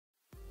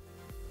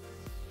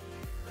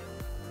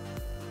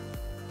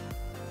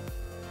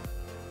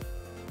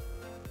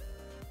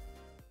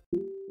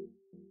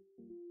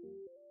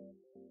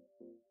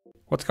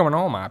What's going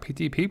on, my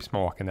PT peeps, my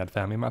Walking Dead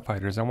family, my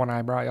fighters, and one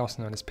eyebrow,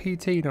 also known as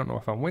PT. Don't know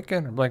if I'm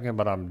winking or blinking,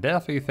 but I'm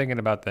definitely thinking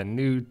about the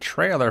new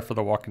trailer for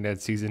The Walking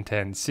Dead Season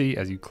 10C,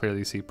 as you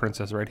clearly see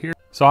Princess right here.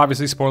 So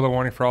obviously, spoiler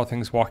warning for all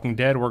things Walking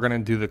Dead. We're going to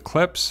do the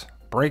clips,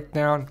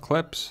 breakdown.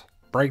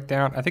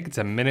 I think it's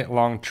a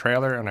minute-long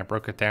trailer, and I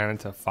broke it down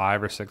into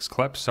 5 or 6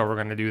 clips, so we're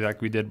going to do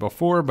like we did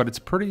before, but it's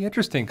pretty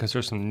interesting because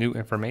there's some new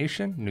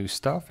information, new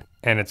stuff,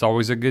 and it's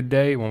always a good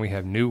day when we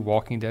have new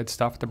Walking Dead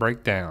stuff to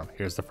break down.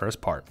 Here's the first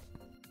part.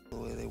 The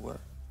way they were.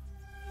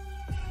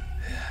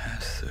 Yeah,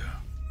 that's true.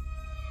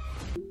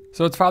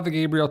 So it's Father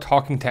Gabriel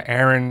talking to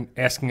Aaron,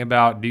 asking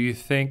about, do you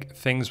think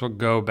things will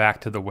go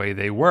back to the way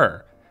they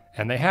were?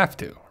 And they have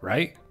to,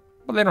 right?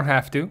 Well, they don't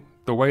have to.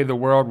 The way the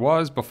world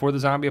was before the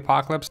zombie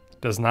apocalypse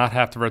does not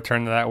have to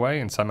return to that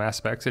way. In some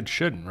aspects, it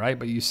shouldn't, right?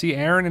 But you see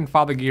Aaron and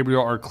Father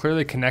Gabriel are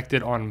clearly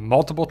connected on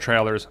multiple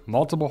trailers,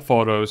 multiple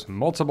photos,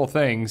 multiple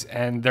things,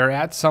 and they're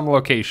at some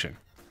location.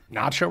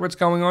 Not sure what's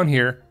going on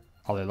here.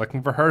 Are they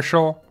looking for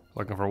Herschel?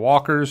 Looking for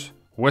walkers,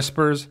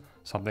 whispers,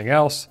 something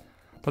else,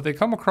 but they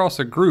come across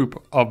a group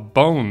of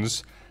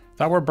bones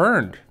that were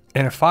burned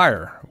in a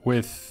fire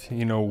with,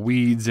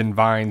 weeds and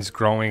vines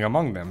growing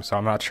among them. So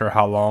I'm not sure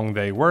how long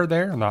they were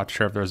there. I'm not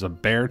sure if there's a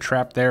bear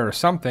trap there or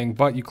something,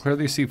 but you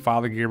clearly see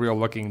Father Gabriel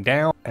looking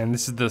down. And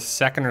this is the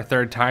second or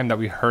third time that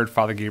we heard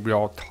Father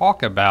Gabriel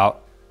talk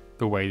about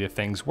the way that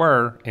things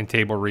were in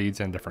table reads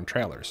and different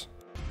trailers.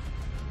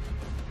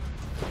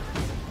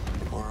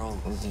 The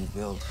world wasn't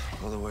built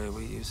for the way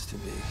we used to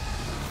be.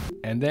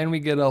 And then we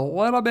get a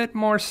little bit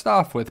more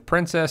stuff with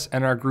Princess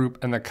and our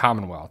group in the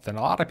Commonwealth. And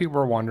a lot of people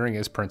are wondering,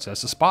 is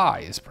Princess a spy?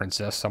 Is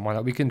Princess someone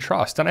that we can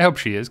trust? And I hope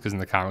she is, because in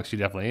the comics she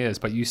definitely is.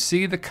 But you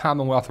see the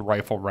Commonwealth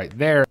rifle right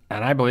there.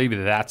 And I believe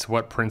that's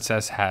what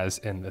Princess has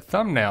in the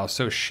thumbnail.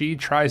 So she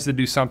tries to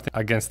do something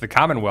against the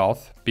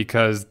Commonwealth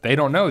because they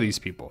don't know these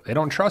people. They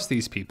don't trust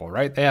these people,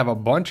 right? They have a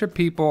bunch of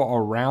people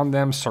around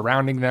them,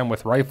 surrounding them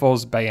with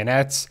rifles,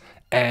 bayonets.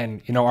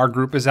 And, our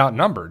group is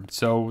outnumbered.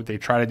 So they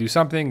try to do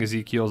something.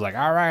 Ezekiel's like,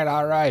 all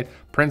right.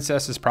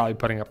 Princess is probably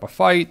putting up a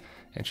fight.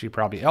 And she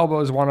probably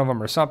elbows one of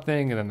them or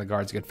something. And then the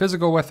guards get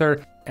physical with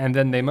her. And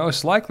then they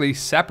most likely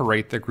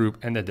separate the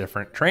group into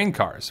different train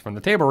cars. From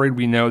the table read,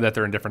 we know that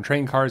they're in different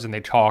train cars and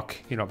they talk,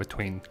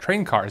 between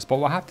train cars. But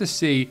we'll have to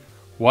see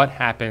what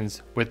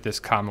happens with this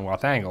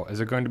Commonwealth angle.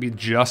 Is it going to be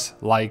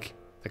just like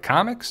the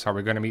comics? Are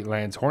we going to meet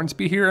Lance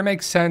Hornsby here? It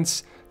makes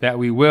sense that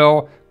we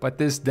will, but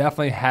this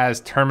definitely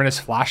has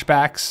Terminus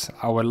flashbacks.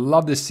 I would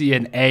love to see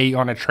an A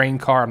on a train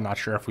car. I'm not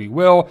sure if we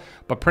will,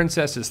 but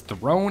Princess is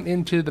thrown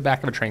into the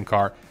back of a train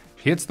car.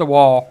 She hits the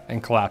wall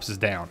and collapses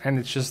down, and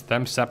it's just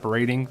them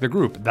separating the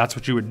group. That's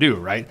what you would do,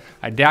 right?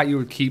 I doubt you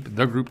would keep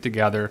the group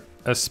together,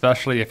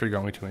 especially if you're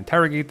going to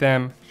interrogate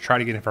them, try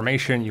to get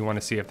information. You want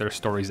to see if their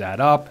stories add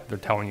up, if they're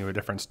telling you a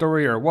different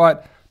story or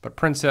what. But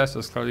Princess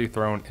is clearly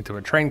thrown into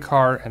a train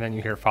car, and then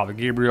you hear Father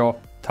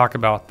Gabriel talk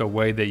about the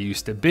way they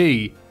used to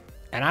be.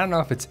 And I don't know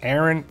if it's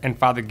Aaron and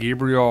Father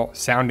Gabriel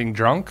sounding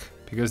drunk,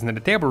 because in the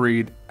table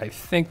read, I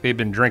think they've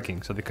been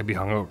drinking, so they could be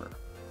hungover.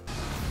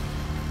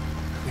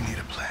 We need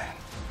a plan.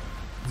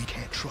 We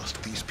can't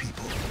trust these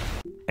people.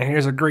 And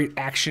here's a great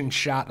action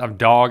shot of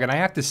Dog, and I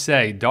have to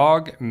say,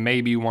 Dog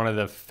may be one of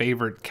the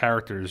favorite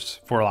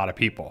characters for a lot of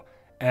people.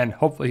 And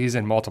hopefully he's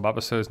in multiple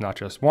episodes, not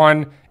just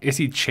one. Is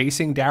he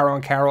chasing Daryl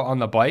and Carol on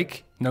the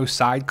bike? No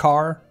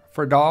sidecar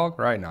for Dog,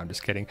 right? No, I'm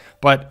just kidding.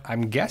 But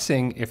I'm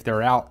guessing if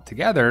they're out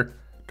together,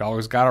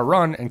 Dog's got to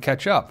run and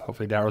catch up.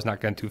 Hopefully Daryl's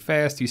not going too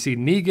fast. You see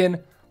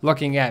Negan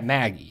looking at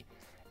Maggie.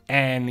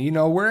 And,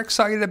 we're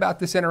excited about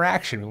this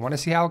interaction. We want to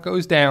see how it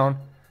goes down.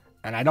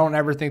 And I don't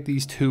ever think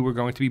these two are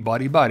going to be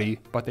buddy-buddy,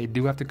 but they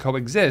do have to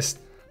coexist.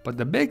 But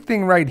the big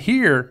thing right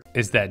here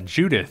is that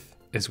Judith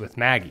is with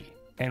Maggie.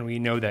 And we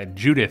know that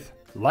Judith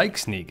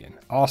likes Negan.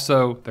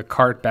 Also, the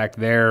cart back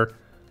there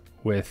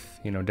with,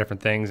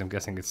 different things. I'm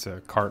guessing it's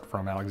a cart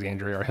from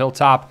Alexandria or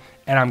Hilltop.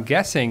 And I'm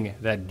guessing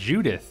that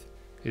Judith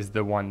is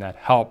the one that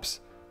helps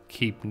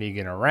keep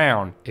Negan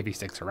around if he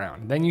sticks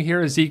around. Then you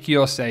hear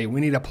Ezekiel say, we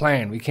need a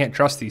plan. We can't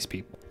trust these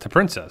people, to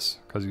Princess,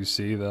 because you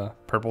see the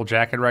purple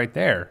jacket right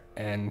there.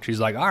 And she's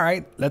like, all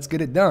right, let's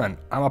get it done.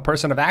 I'm a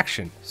person of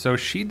action. So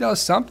she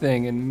does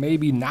something and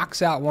maybe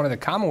knocks out one of the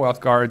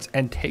Commonwealth guards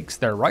and takes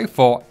their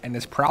rifle and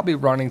is probably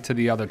running to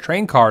the other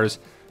train cars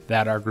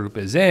that our group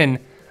is in.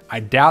 I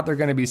doubt they're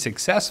going to be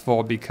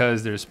successful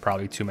because there's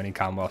probably too many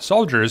Commonwealth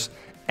soldiers.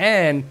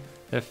 And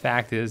the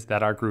fact is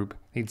that our group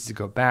needs to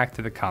go back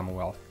to the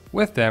Commonwealth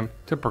with them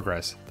to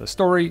progress the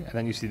story. And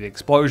then you see the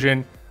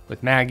explosion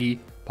with Maggie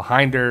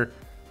behind her.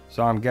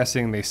 So I'm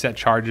guessing they set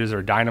charges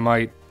or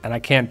dynamite. And I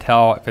can't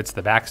tell if it's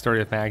the backstory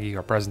of Maggie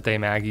or present day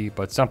Maggie,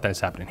 but something's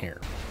happening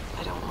here.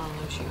 I don't want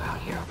to lose you out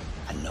here.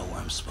 I know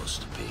where I'm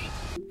supposed to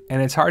be.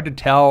 And it's hard to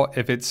tell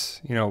if it's,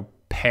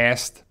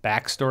 past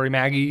backstory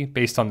Maggie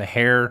based on the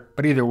hair.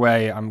 But either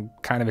way, I'm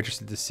kind of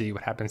interested to see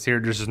what happens here.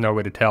 There's just no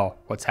way to tell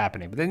what's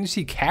happening. But then you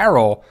see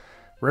Carol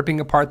ripping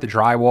apart the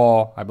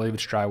drywall. I believe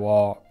it's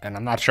drywall. And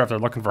I'm not sure if they're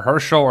looking for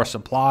Herschel or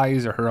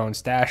supplies or her own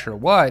stash or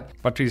what,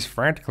 but she's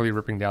frantically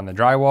ripping down the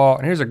drywall.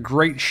 And here's a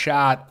great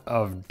shot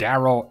of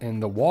Daryl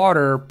in the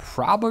water,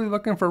 probably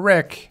looking for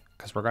Rick,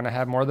 because we're going to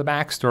have more of the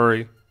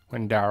backstory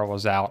when Daryl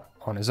was out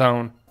on his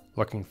own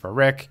looking for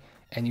Rick.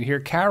 And you hear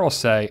Carol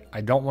say,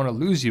 "I don't want to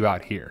lose you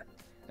out here."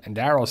 And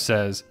Daryl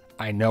says,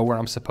 "I know where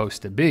I'm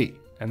supposed to be."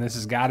 And this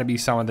has got to be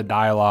some of the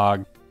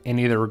dialogue in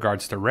either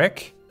regards to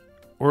Rick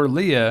or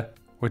Leah,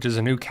 which is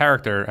a new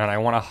character. And I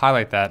want to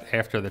highlight that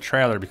after the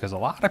trailer because a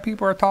lot of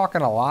people are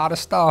talking a lot of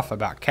stuff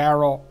about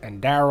Carol and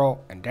Daryl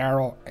and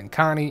Daryl and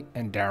Connie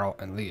and Daryl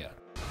and Leah.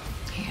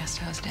 He asked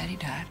how his daddy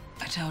died.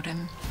 I told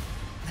him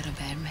that a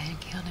bad man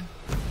killed him.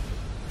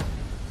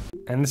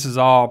 And this is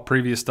all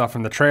previous stuff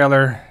from the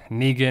trailer.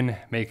 Negan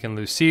making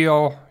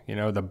Lucille, you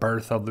know, the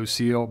birth of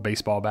Lucille,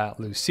 baseball bat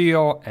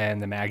Lucille,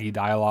 and the Maggie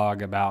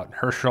dialogue about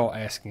Herschel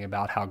asking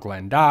about how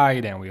Glenn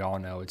died, and we all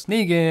know it's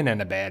Negan,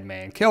 and a bad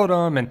man killed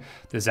him, and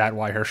is that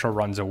why Herschel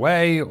runs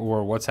away,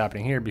 or what's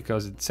happening here?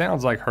 Because it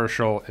sounds like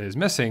Herschel is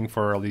missing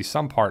for at least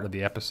some part of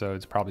the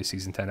episodes, probably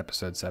season 10,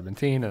 episode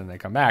 17, and then they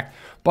come back.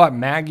 But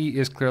Maggie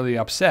is clearly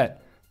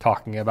upset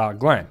talking about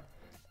Glenn.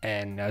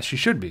 And she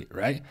should be,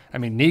 right? I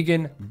mean,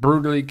 Negan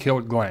brutally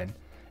killed Glenn.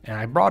 And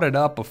I brought it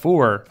up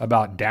before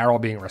about Daryl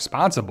being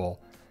responsible.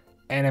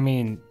 And I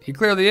mean, he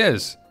clearly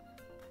is.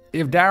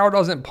 If Daryl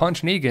doesn't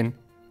punch Negan,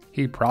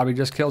 he probably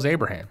just kills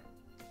Abraham.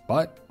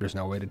 But there's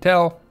no way to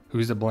tell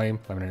who's to blame.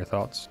 Let me know your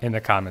thoughts in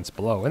the comments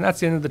below. And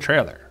that's the end of the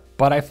trailer.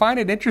 But I find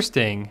it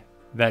interesting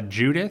that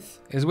Judith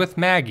is with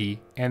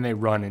Maggie and they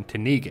run into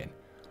Negan.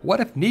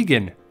 What if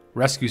Negan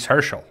rescues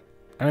Herschel?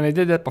 I mean, they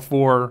did that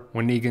before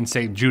when Negan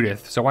saved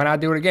Judith, so why not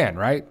do it again,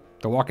 right?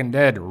 The Walking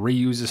Dead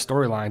reuses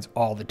storylines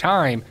all the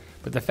time,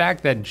 but the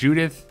fact that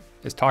Judith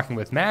is talking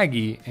with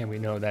Maggie, and we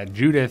know that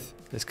Judith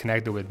is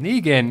connected with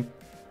Negan,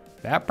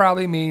 that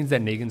probably means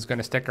that Negan's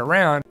gonna stick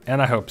around,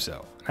 and I hope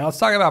so. Now let's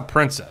talk about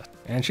Princess,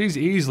 and she's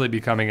easily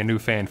becoming a new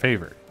fan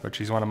favorite, but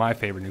she's one of my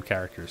favorite new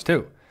characters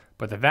too.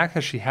 But the fact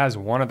that she has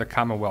one of the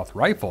Commonwealth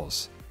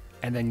rifles,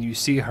 and then you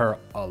see her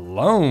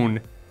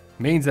alone,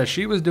 means that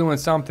she was doing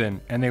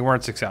something and they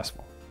weren't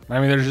successful. I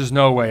mean, there's just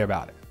no way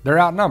about it. They're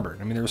outnumbered.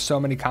 I mean, there's so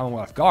many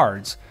Commonwealth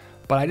guards,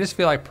 but I just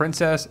feel like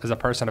Princess is a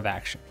person of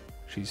action.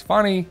 She's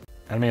funny.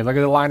 I mean, look at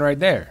the line right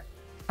there.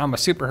 I'm a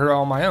superhero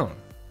on my own.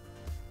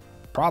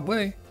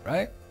 Probably,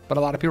 right? But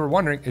a lot of people are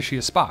wondering, is she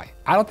a spy?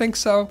 I don't think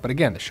so. But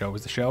again, the show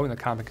is the show and the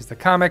comic is the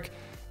comic.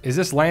 Is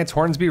this Lance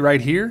Hornsby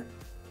right here?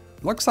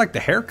 Looks like the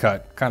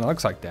haircut kind of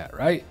looks like that,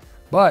 right?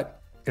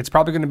 But it's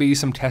probably going to be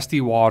some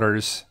testy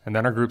waters and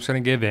then our group's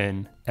going to give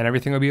in and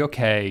everything will be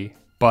okay.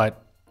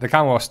 But the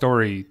Commonwealth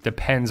story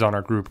depends on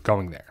our group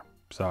going there.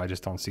 So I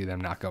just don't see them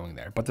not going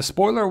there. But the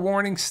spoiler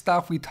warning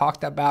stuff we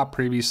talked about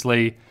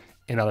previously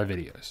in other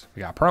videos.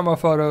 We got promo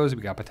photos,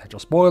 we got potential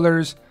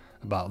spoilers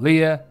about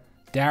Leah,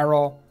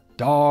 Daryl,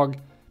 Dog,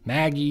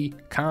 Maggie,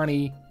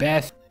 Connie,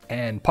 Beth,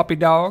 and Puppy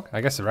Dog.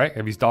 I guess, right?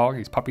 If he's Dog,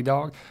 he's Puppy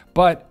Dog.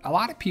 But a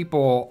lot of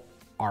people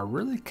are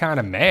really kind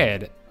of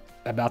mad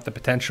about the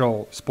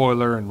potential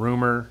spoiler and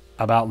rumor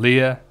about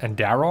Leah and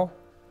Daryl,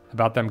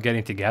 about them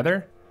getting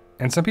together.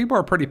 And some people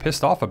are pretty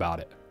pissed off about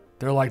it.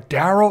 They're like,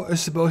 Daryl is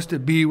supposed to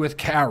be with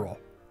Carol,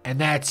 and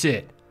that's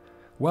it.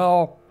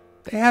 Well,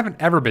 they haven't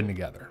ever been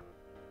together.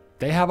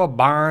 They have a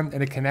bond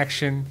and a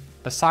connection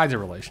besides a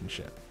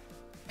relationship.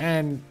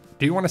 And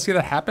do you want to see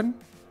that happen?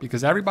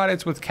 Because everybody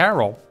that's with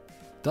Carol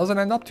doesn't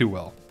end up too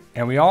well.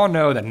 And we all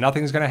know that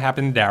nothing's going to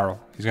happen to Daryl.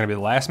 He's going to be the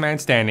last man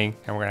standing,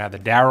 and we're going to have the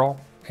Daryl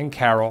and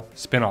Carol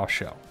spin-off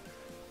show.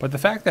 But the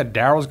fact that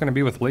Daryl's going to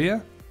be with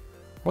Leah,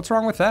 what's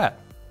wrong with that?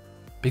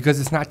 Because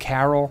it's not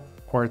Carol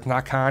or it's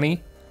not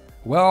Connie?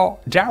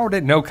 Well, Daryl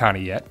didn't know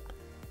Connie yet.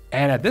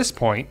 And at this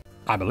point,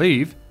 I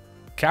believe,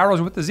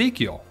 Carol's with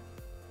Ezekiel.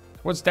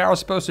 What's Daryl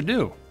supposed to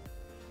do?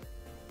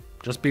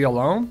 Just be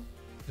alone?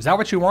 Is that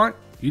what you want?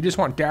 You just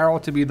want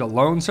Daryl to be the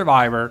lone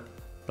survivor,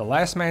 the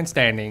last man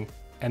standing,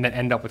 and then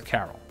end up with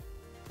Carol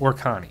or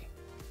Connie,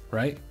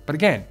 right? But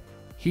again,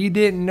 he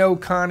didn't know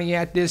Connie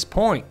at this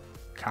point.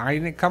 Connie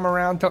didn't come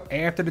around till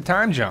after the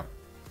time jump,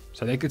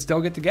 so they could still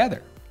get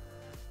together.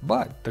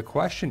 But the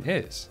question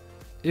is,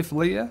 if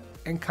Leah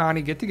and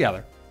Connie get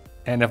together,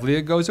 and if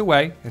Leah goes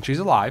away and she's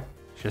alive,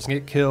 she doesn't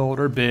get killed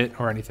or bit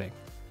or anything,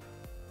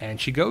 and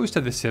she goes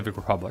to the Civic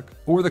Republic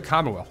or the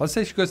Commonwealth, let's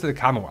say she goes to the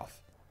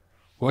Commonwealth,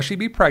 will she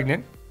be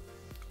pregnant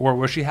or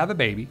will she have a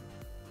baby?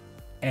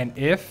 And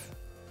if,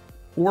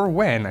 or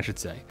when I should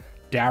say,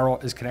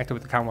 Daryl is connected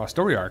with the Commonwealth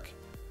story arc,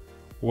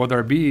 will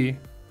there be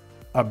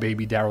a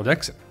baby Daryl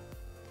Dixon?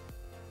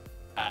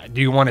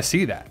 Do you want to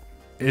see that?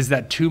 Is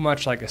that too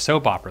much like a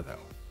soap opera though?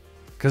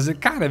 Because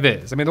it kind of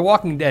is. I mean, The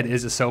Walking Dead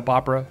is a soap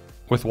opera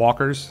with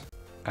walkers.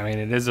 I mean,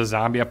 it is a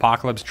zombie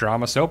apocalypse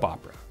drama soap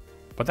opera.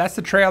 But that's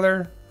the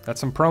trailer.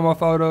 That's some promo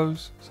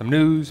photos, some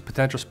news,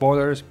 potential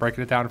spoilers,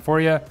 breaking it down for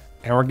you.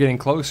 And we're getting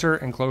closer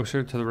and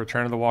closer to the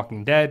return of The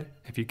Walking Dead.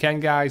 If you can,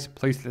 guys,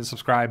 please hit the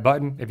subscribe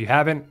button. If you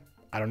haven't,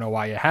 I don't know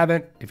why you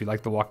haven't. If you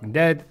like The Walking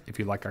Dead, if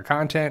you like our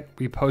content,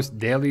 we post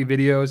daily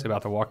videos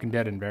about The Walking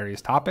Dead and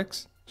various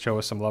topics. Show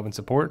us some love and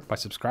support by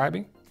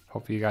subscribing.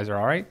 Hopefully you guys are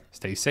all right.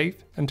 Stay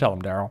safe and tell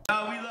them, Daryl.